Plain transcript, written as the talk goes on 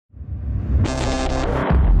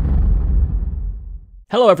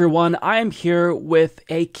Hello, everyone. I am here with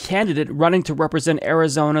a candidate running to represent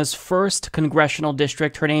Arizona's 1st congressional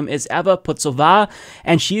district. Her name is Eva Putzova,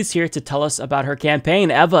 and she's here to tell us about her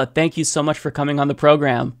campaign. Eva, thank you so much for coming on the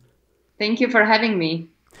program. Thank you for having me.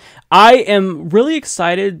 I am really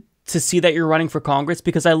excited to see that you're running for Congress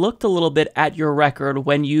because I looked a little bit at your record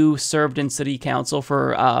when you served in city council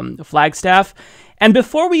for Flagstaff. And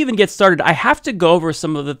before we even get started, I have to go over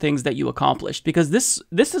some of the things that you accomplished because this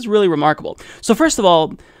is really remarkable. So first of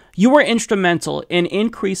all, you were instrumental in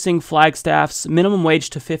increasing Flagstaff's minimum wage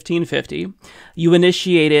to $15.50. You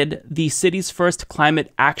initiated the city's first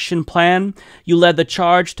climate action plan. You led the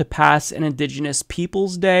charge to pass an Indigenous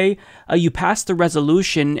Peoples Day. You passed the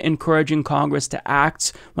resolution encouraging Congress to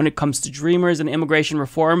act when it comes to Dreamers and immigration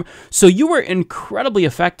reform. So you were incredibly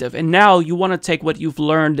effective, and now you want to take what you've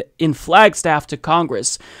learned in Flagstaff to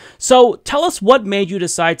Congress. So tell us what made you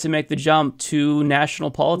decide to make the jump to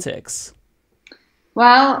national politics.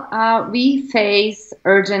 Well, we face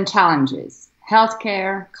urgent challenges: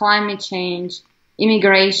 healthcare, climate change,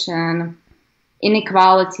 immigration,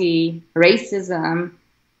 inequality, racism,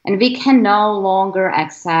 and we can no longer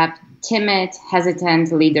accept timid,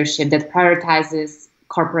 hesitant leadership that prioritizes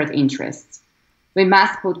corporate interests. We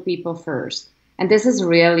must put people first, and this is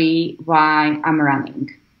really why I'm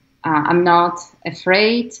running. I'm not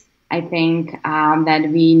afraid. I think that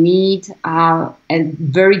we need a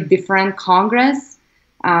very different Congress.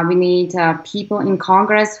 We need people in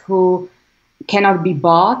Congress who cannot be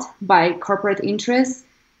bought by corporate interests,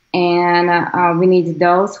 and we need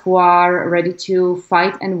those who are ready to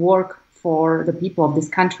fight and work for the people of this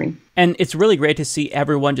country. And it's really great to see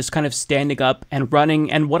everyone just kind of standing up and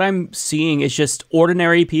running. And what I'm seeing is just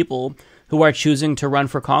ordinary people who are choosing to run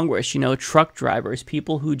for Congress, you know, truck drivers,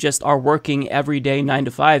 people who just are working every day 9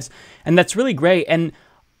 to 5s. And that's really great. And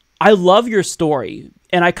I love your story.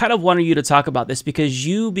 And I kind of wanted you to talk about this because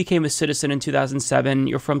you became a citizen in 2007.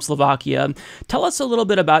 You're from Slovakia. Tell us a little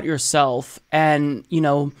bit about yourself and, you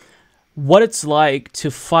know, what it's like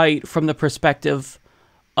to fight from the perspective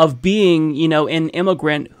of being, you know, an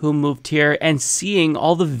immigrant who moved here and seeing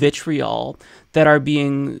all the vitriol that are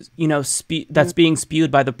being, you know, that's being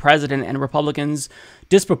spewed by the president and Republicans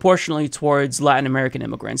disproportionately towards Latin American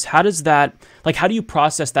immigrants. How does that, like, how do you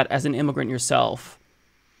process that as an immigrant yourself?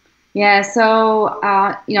 Yeah, so,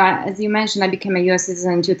 you know, as you mentioned, I became a U.S.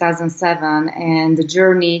 citizen in 2007, and the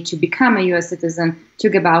journey to become a U.S. citizen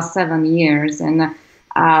took about 7 years. And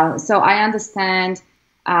so I understand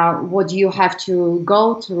what you have to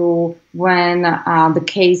go through when the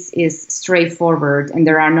case is straightforward and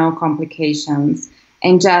there are no complications,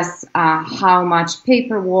 and just how much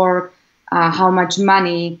paperwork, how much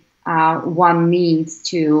money one needs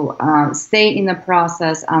to stay in the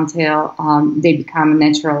process until they become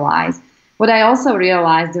naturalized. What I also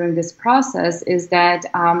realized during this process is that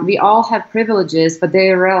we all have privileges, but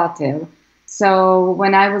they're relative. So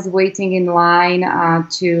when I was waiting in line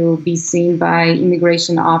to be seen by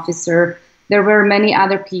immigration officer, there were many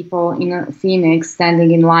other people in Phoenix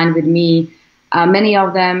standing in line with me, many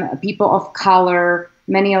of them people of color,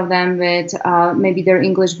 many of them with maybe their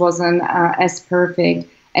English wasn't as perfect.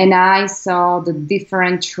 And I saw the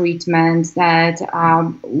different treatment that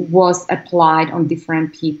was applied on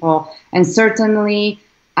different people. And certainly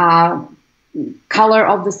color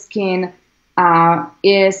of the skin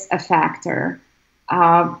is a factor.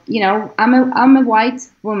 You know, I'm a white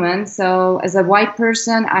woman, so as a white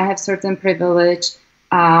person, I have certain privilege.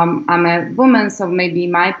 I'm a woman, so maybe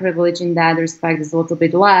my privilege in that respect is a little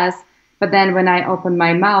bit less. But then when I open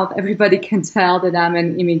my mouth, everybody can tell that I'm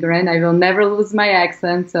an immigrant. I will never lose my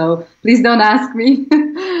accent, so please don't ask me.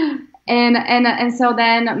 and so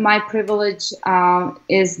then my privilege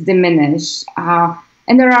is diminished.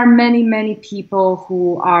 And there are many, many people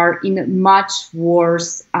who are in a much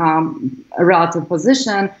worse relative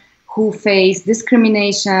position, who face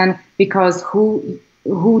discrimination because who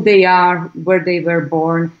they are, where they were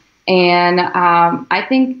born. And I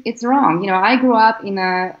think it's wrong. You know, I grew up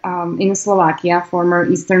in Slovakia, former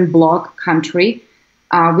Eastern Bloc country.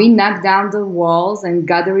 We knocked down the walls and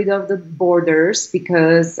got rid of the borders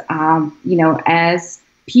because, you know, as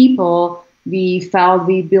people, we felt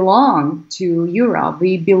we belong to Europe.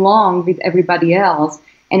 We belong with everybody else.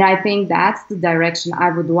 And I think that's the direction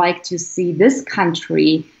I would like to see this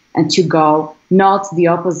country to go, not the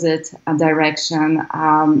opposite direction,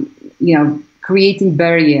 you know, creating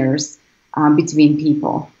barriers between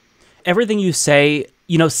people. Everything you say,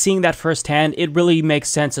 you know, seeing that firsthand, it really makes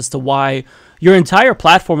sense as to why your entire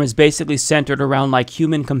platform is basically centered around like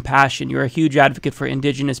human compassion. You're a huge advocate for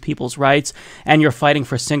Indigenous people's rights, and you're fighting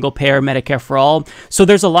for single-payer Medicare for all. So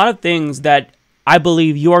there's a lot of things that I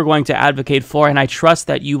believe you are going to advocate for, and I trust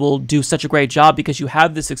that you will do such a great job because you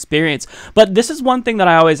have this experience. But this is one thing that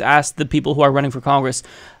I always ask the people who are running for Congress.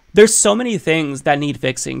 There's so many things that need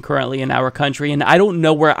fixing currently in our country, and I don't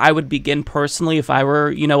know where I would begin personally if I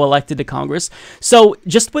were, elected to Congress. So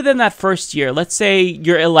just within that first year, let's say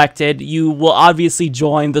you're elected, you will obviously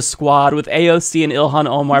join the squad with AOC and Ilhan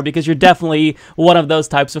Omar because you're definitely one of those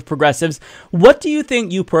types of progressives. What do you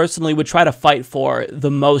think you personally would try to fight for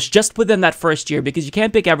the most just within that first year? Because you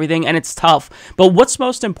can't pick everything and it's tough, but what's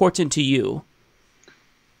most important to you?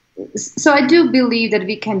 So I do believe that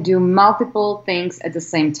we can do multiple things at the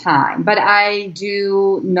same time, but I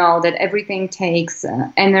do know that everything takes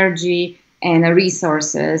energy and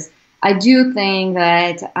resources. I do think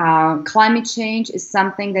that climate change is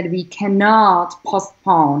something that we cannot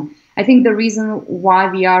postpone. I think the reason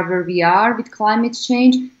why we are where we are with climate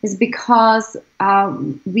change is because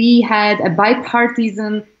we had a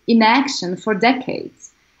bipartisan inaction for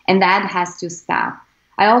decades, and that has to stop.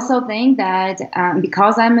 I also think that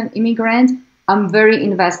because I'm an immigrant, I'm very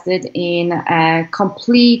invested in a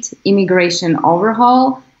complete immigration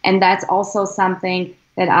overhaul, and that's also something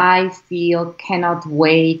that I feel cannot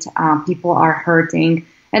wait. People are hurting.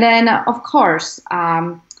 And then, of course, ACA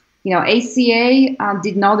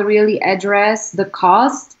did not really address the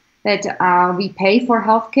cost that we pay for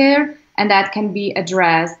healthcare, and that can be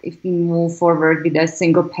addressed if we move forward with a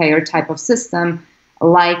single-payer type of system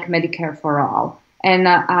like Medicare for All. And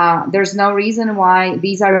there's no reason why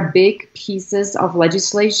these are big pieces of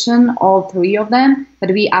legislation, all three of them,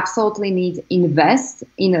 but we absolutely need to invest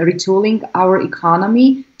in retooling our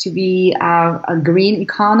economy to be a green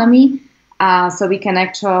economy so we can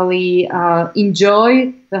actually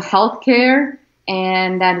enjoy the healthcare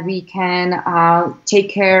and that we can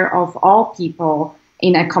take care of all people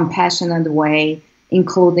in a compassionate way,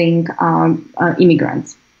 including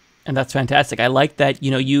immigrants. And that's fantastic. I like that,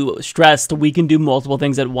 you stressed we can do multiple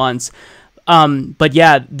things at once. But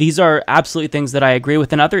yeah, these are absolutely things that I agree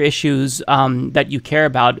with, and other issues that you care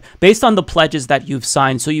about based on the pledges that you've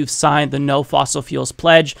signed. So you've signed the No Fossil Fuels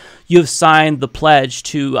Pledge. You've signed the pledge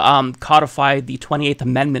to codify the 28th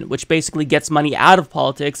Amendment, which basically gets money out of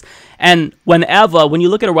politics. And when you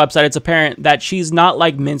look at her website, it's apparent that she's not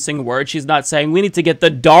like mincing words. She's not saying we need to get the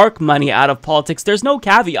dark money out of politics. There's no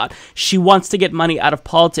caveat. She wants to get money out of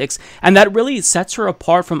politics. And that really sets her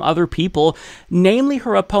apart from other people, namely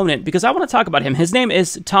her opponent, because I want to talk about him. His name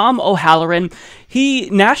is Tom O'Halloran. He,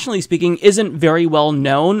 nationally speaking, isn't very well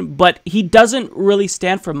known, but he doesn't really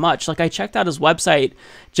stand for much. Like, I checked out his website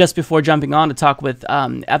just before jumping on to talk with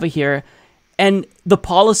Eva here, and the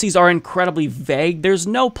policies are incredibly vague. There's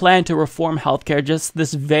no plan to reform healthcare, just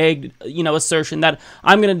this vague, assertion that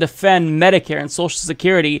I'm going to defend Medicare and Social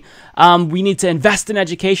Security. We need to invest in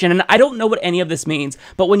education. And I don't know what any of this means,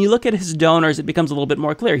 but when you look at his donors, it becomes a little bit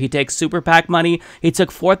more clear. He takes Super PAC money. He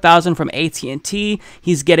took $4,000 from AT&T.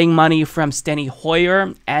 He's getting money from Steny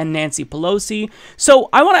Hoyer and Nancy Pelosi. So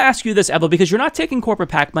I want to ask you this, Eva, because you're not taking corporate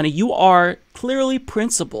PAC money. You are clearly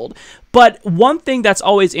principled. But one thing that's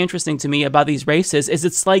always interesting to me about these races is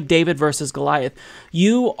it's like David versus Goliath.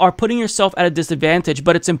 You are putting yourself at a disadvantage,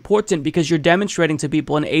 but it's important because you're demonstrating to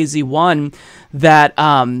people in AZ1 that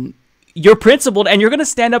you're principled and you're going to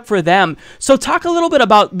stand up for them. So talk a little bit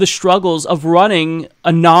about the struggles of running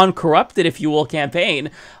a non-corrupted, if you will,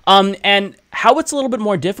 campaign, and how it's a little bit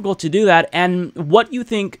more difficult to do that, and what you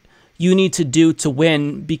think you need to do to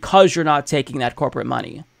win because you're not taking that corporate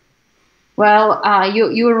money. Well,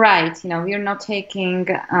 you're right. We are not taking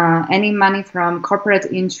any money from corporate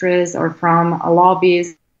interests or from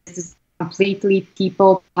lobbyists. This is completely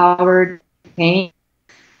people-powered campaign.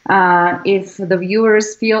 If the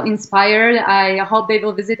viewers feel inspired, I hope they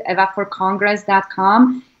will visit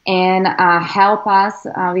evaforcongress.com and help us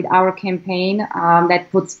with our campaign that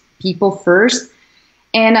puts people first.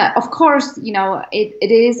 And of course,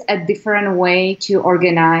 it is a different way to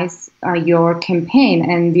organize your campaign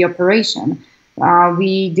and the operation.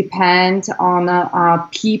 We depend on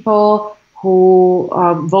people who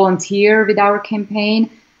volunteer with our campaign.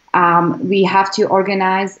 We have to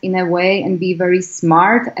organize in a way and be very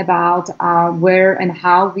smart about where and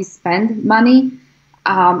how we spend money.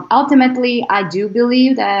 Ultimately, I do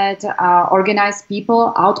believe that organized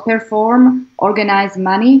people outperform organized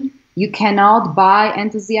money. You cannot buy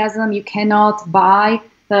enthusiasm. You cannot buy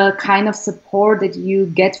the kind of support that you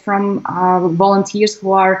get from volunteers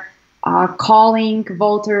who are calling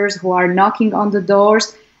voters, who are knocking on the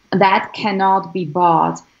doors. That cannot be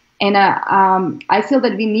bought. And I feel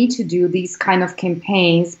that we need to do these kind of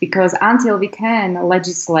campaigns because until we can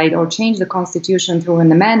legislate or change the Constitution through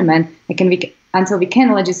an amendment, until we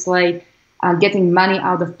can legislate getting money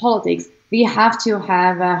out of politics, we have to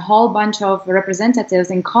have a whole bunch of representatives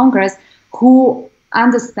in Congress who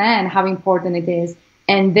understand how important it is,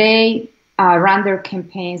 and they run their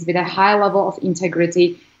campaigns with a high level of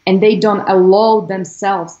integrity, and they don't allow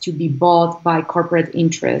themselves to be bought by corporate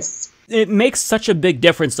interests. It makes such a big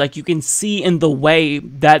difference. Like, you can see in the way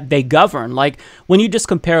that they govern. Like, when you just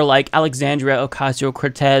compare like Alexandria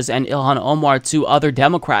Ocasio-Cortez and Ilhan Omar to other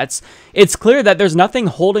Democrats, it's clear that there's nothing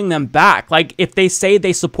holding them back. Like, if they say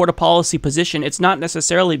they support a policy position, it's not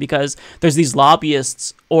necessarily because there's these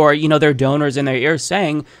lobbyists or, you know, their donors in their ears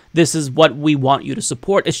saying, this is what we want you to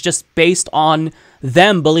support. It's just based on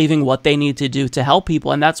them believing what they need to do to help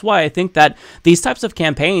people. And that's why I think that these types of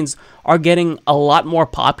campaigns are getting a lot more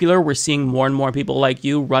popular. We're seeing more and more people like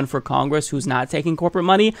you run for Congress who's not taking corporate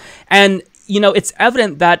money. And, you know, it's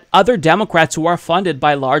evident that other Democrats who are funded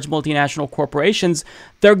by large multinational corporations,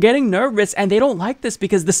 they're getting nervous and they don't like this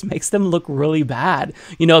because this makes them look really bad.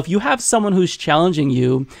 You know, if you have someone who's challenging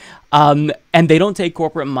you and they don't take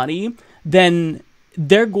corporate money, then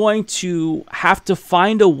they're going to have to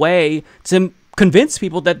find a way to convince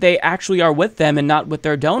people that they actually are with them and not with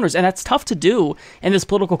their donors. And that's tough to do in this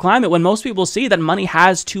political climate when most people see that money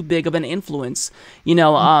has too big of an influence, you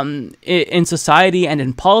know, in society and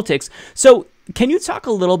in politics. So can you talk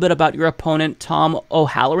a little bit about your opponent, Tom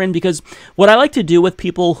O'Halloran? Because what I like to do with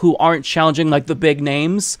people who aren't challenging like the big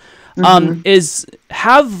names is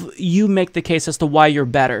have you make the case as to why you're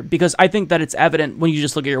better. Because I think that it's evident when you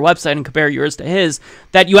just look at your website and compare yours to his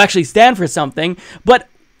that you actually stand for something. But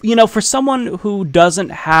you know, for someone who doesn't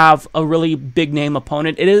have a really big name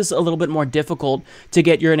opponent, it is a little bit more difficult to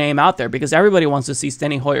get your name out there because everybody wants to see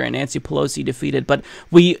Steny Hoyer and Nancy Pelosi defeated. But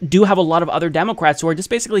we do have a lot of other Democrats who are just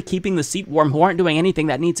basically keeping the seat warm, who aren't doing anything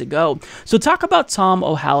that needs to go. So talk about Tom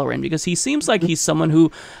O'Halloran, because he seems like he's someone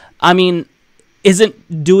who, I mean,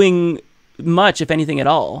 isn't doing much, if anything at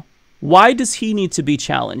all. Why does he need to be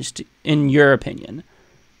challenged, in your opinion?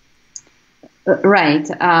 Right.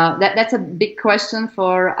 That's a big question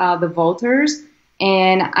for the voters.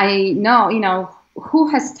 And I know, you know, who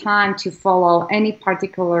has time to follow any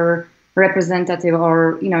particular representative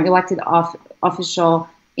or, you know, elected official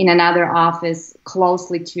in another office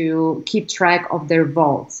closely to keep track of their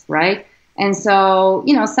votes, right? And so,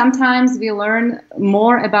 you know, sometimes we learn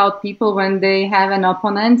more about people when they have an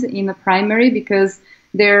opponent in the primary because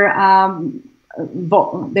their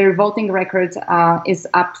voting record is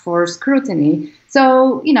up for scrutiny.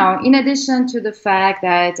 So, you know, in addition to the fact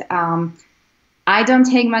that I don't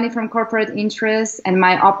take money from corporate interests and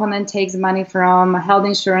my opponent takes money from health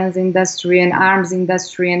insurance industry and arms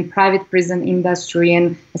industry and private prison industry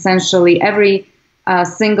and essentially every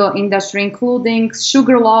single industry, including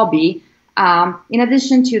sugar lobby. In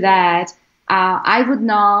addition to that, I would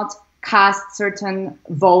not cast certain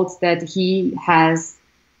votes that he has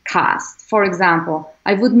cast. For example,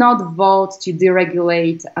 I would not vote to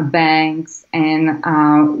deregulate banks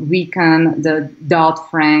and weaken the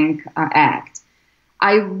Dodd-Frank Act.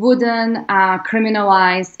 I wouldn't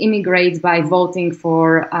criminalize immigrants by voting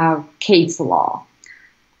for Kate's Law.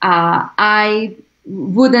 I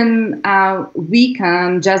wouldn't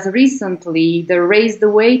weaken just recently the Raise the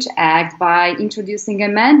Wage Act by introducing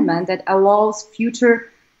an amendment that allows future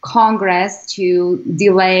Congress to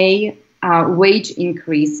delay wage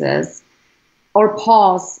increases or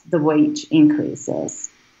pause the wage increases.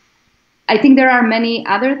 I think there are many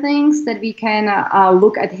other things that we can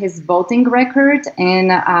look at his voting record,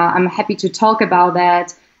 and I'm happy to talk about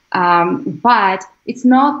that. But it's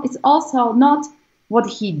also not what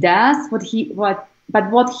he does,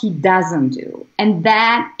 but what he doesn't do, and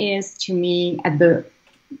that is to me at the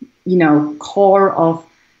core of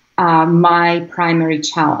my primary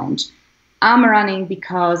challenge. I'm running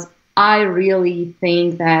because I really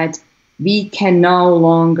think that we can no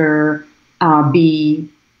longer be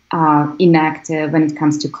inactive when it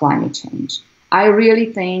comes to climate change. I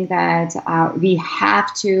really think that we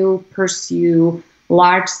have to pursue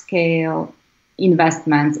large-scale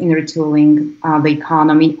investments in retooling the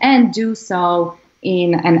economy and do so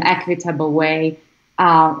in an equitable way,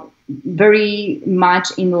 very much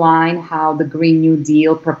in line how the Green New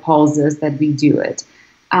Deal proposes that we do it.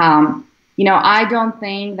 I don't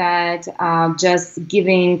think that just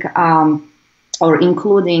giving or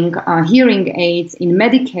including hearing aids in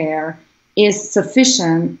Medicare is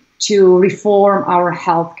sufficient to reform our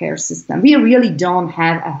healthcare system. We really don't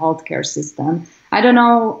have a healthcare system. I don't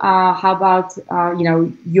know how about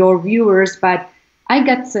your viewers, but I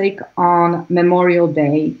got sick on Memorial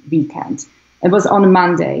Day weekend. It was on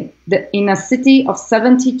Monday. In a city of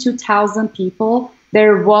 72,000 people,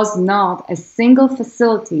 there was not a single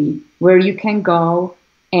facility where you can go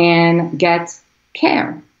and get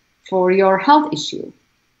care. for your health issue.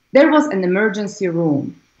 There was an emergency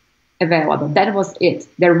room available. That was it.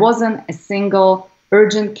 There wasn't a single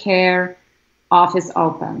urgent care office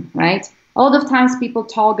open, right? A lot of times people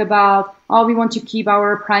talk about, oh, we want to keep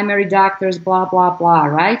our primary doctors, blah, blah, blah,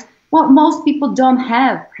 right? Well, most people don't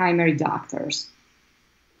have primary doctors.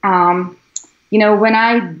 When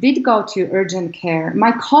I did go to urgent care,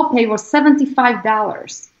 my copay was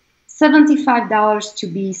 $75. $75 to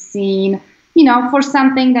be seen, for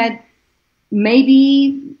something that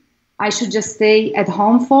maybe I should just stay at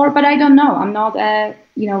home for, but I don't know. I'm not a,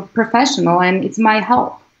 professional, and it's my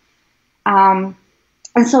health.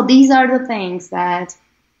 And so these are the things that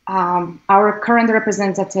our current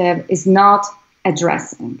representative is not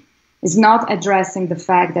addressing. Is not addressing the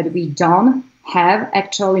fact that we don't have,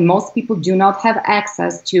 actually, most people do not have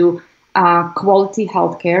access to quality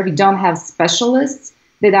healthcare. We don't have specialists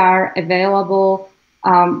that are available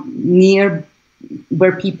near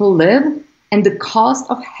where people live. And the cost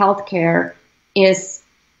of healthcare is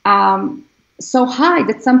so high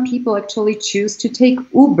that some people actually choose to take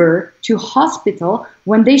Uber to hospital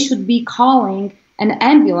when they should be calling an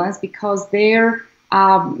ambulance because they're,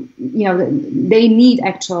 they need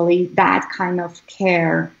actually that kind of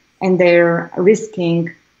care, and they're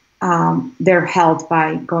risking their health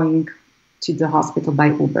by going to the hospital by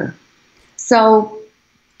Uber. So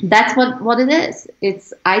that's what it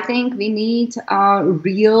is. I think we need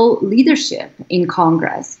real leadership in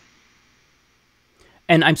Congress.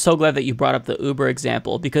 And I'm so glad that you brought up the Uber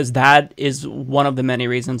example, because that is one of the many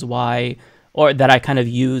reasons why, or that I kind of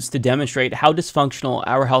use to demonstrate how dysfunctional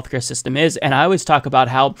our healthcare system is. And I always talk about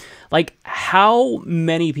how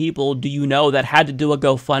many people do you know that had to do a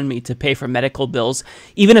GoFundMe to pay for medical bills,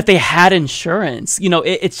 even if they had insurance?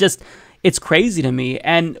 It's crazy to me.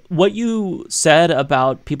 And what you said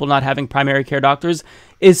about people not having primary care doctors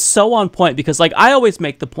is so on point, because I always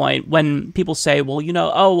make the point when people say, well,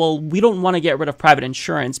 we don't want to get rid of private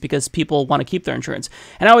insurance because people want to keep their insurance.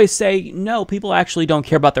 And I always say, no, people actually don't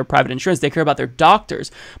care about their private insurance. They care about their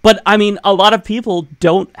doctors. But I mean, a lot of people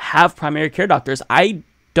don't have primary care doctors. I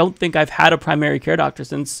don't think I've had a primary care doctor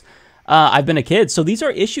since I've been a kid. So these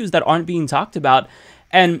are issues that aren't being talked about.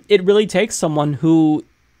 And it really takes someone who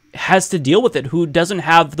has to deal with it, who doesn't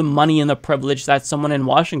have the money and the privilege that someone in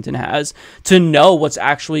Washington has, to know what's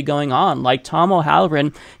actually going on. Like Tom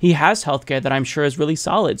O'Halloran, he has healthcare that I'm sure is really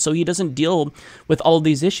solid, so he doesn't deal with all of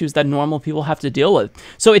these issues that normal people have to deal with.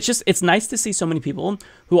 So it's nice to see so many people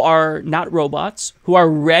who are not robots, who are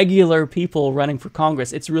regular people running for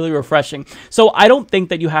Congress. It's really refreshing. So I don't think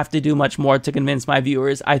that you have to do much more to convince my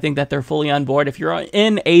viewers. I think that they're fully on board. If you're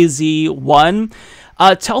in AZ1,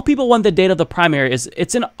 tell people when the date of the primary is.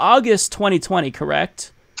 It's in August 2020,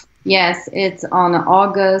 correct? Yes, it's on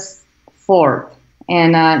August 4th.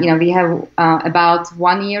 And, we have about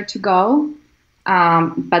 1 year to go.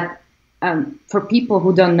 But for people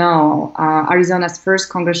who don't know, Arizona's first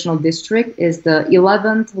congressional district is the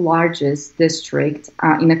 11th largest district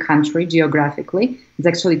in the country geographically. It's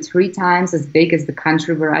actually 3 times as big as the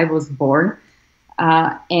country where I was born.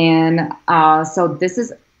 So this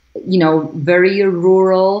is very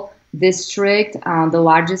rural district. The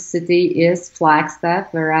largest city is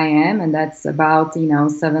Flagstaff, where I am, and that's about,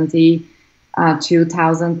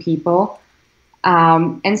 72,000 people.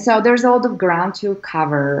 And so there's a lot of ground to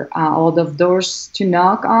cover, a lot of doors to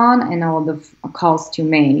knock on, and a lot of calls to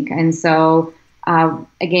make. And so,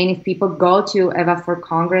 again, if people go to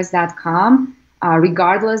evaforcongress.com,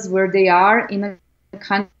 regardless where they are in the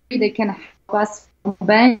country, they can help us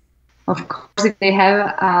bank. Of course, if they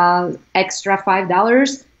have extra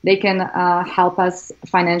 $5, they can help us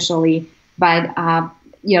financially. But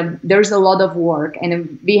there's a lot of work,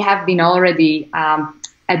 and we have been already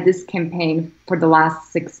at this campaign for the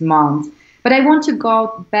last 6 months. But I want to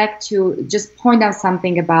go back to just point out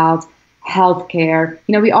something about healthcare.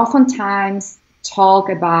 We oftentimes talk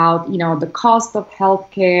about the cost of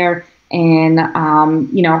healthcare and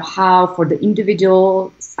how for the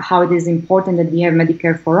individual, how it is important that we have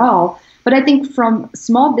Medicare for all. But I think from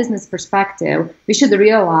small business perspective, we should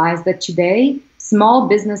realize that today small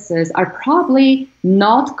businesses are probably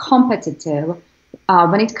not competitive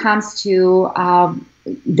when it comes to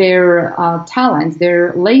their talent,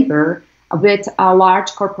 their labor, with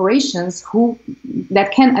large corporations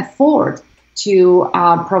that can afford to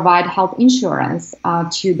provide health insurance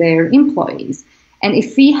to their employees. And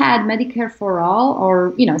if we had Medicare for all,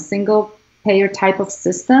 or single payer type of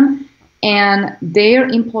system, and their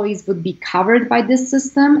employees would be covered by this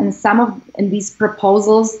system, and some of these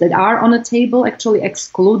proposals that are on the table actually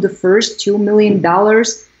exclude the first $2 million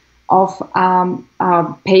of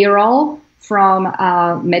payroll from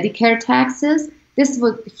Medicare taxes, this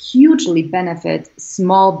would hugely benefit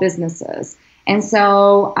small businesses. And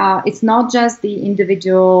so it's not just the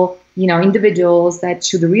individuals that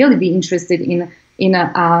should really be interested in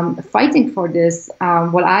fighting for this,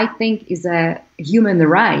 what I think is a human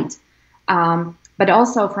right, but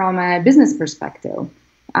also from a business perspective.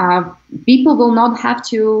 People will not have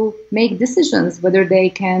to make decisions whether they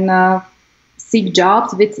can seek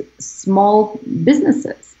jobs with small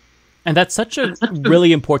businesses. And that's such a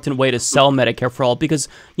really important way to sell Medicare for All, because,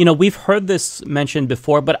 we've heard this mentioned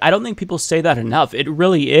before, but I don't think people say that enough. It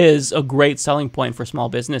really is a great selling point for small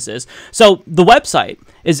businesses. So the website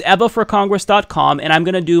is evaforcongress.com, and I'm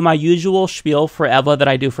going to do my usual spiel for Eva that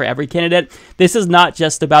I do for every candidate. This is not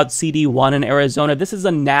just about CD1 in Arizona. This is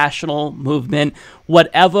a national movement. What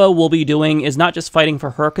Eva will be doing is not just fighting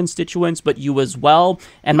for her constituents, but you as well.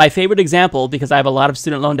 And my favorite example, because I have a lot of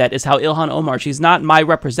student loan debt, is how Ilhan Omar, she's not my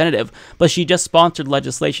representative, but she just sponsored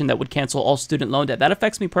legislation that would cancel all student loan debt. That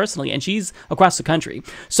affects me personally, and she's across the country.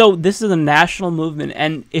 So this is a national movement,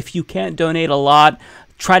 and if you can't donate a lot,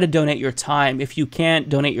 try to donate your time. If you can't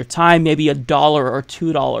donate your time, maybe $1 or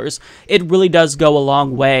 $2. It really does go a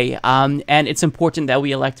long way. And it's important that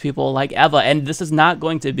we elect people like Eva. And this is not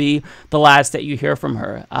going to be the last that you hear from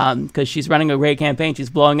her, because she's running a great campaign.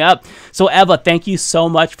 She's blowing up. So Eva, thank you so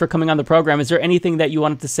much for coming on the program. Is there anything that you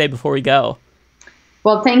wanted to say before we go?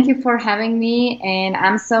 Well, thank you for having me. And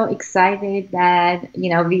I'm so excited that,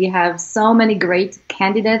 we have so many great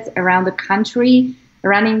candidates around the country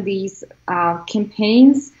running these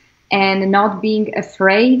campaigns and not being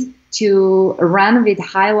afraid to run with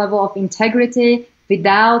high level of integrity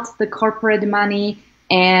without the corporate money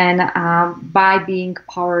and by being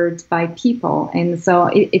powered by people. And so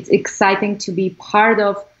it's exciting to be part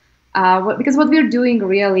of, because what we're doing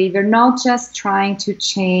really, we're not just trying to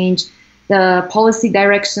change the policy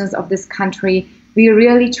directions of this country, we're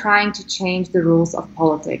really trying to change the rules of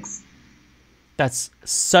politics. That's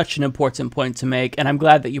such an important point to make, and I'm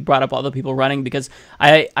glad that you brought up all the people running, because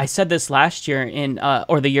I said this last year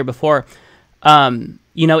or the year before. In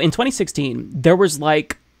 2016, there was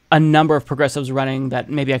like a number of progressives running that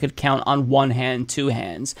maybe I could count on one hand, two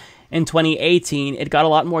hands. In 2018, it got a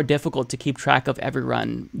lot more difficult to keep track of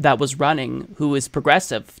everyone that was running who is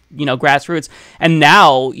progressive, grassroots. And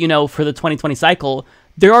now, for the 2020 cycle,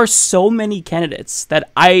 there are so many candidates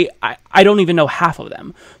that I don't even know half of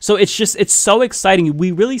them. So it's so exciting.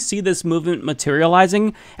 We really see this movement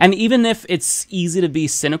materializing. And even if it's easy to be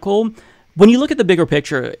cynical, when you look at the bigger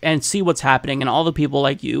picture and see what's happening and all the people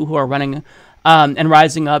like you who are running and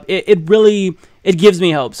rising up, it gives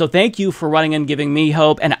me hope. So thank you for running and giving me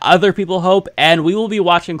hope and other people hope. And we will be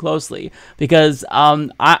watching closely, because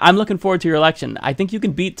I'm looking forward to your election. I think you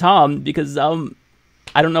can beat Tom, because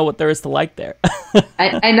I don't know what there is to like there.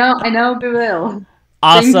 I know we will.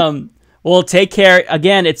 Awesome. Well, take care.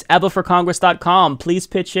 Again, it's evaforcongress.com. Please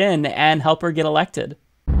pitch in and help her get elected.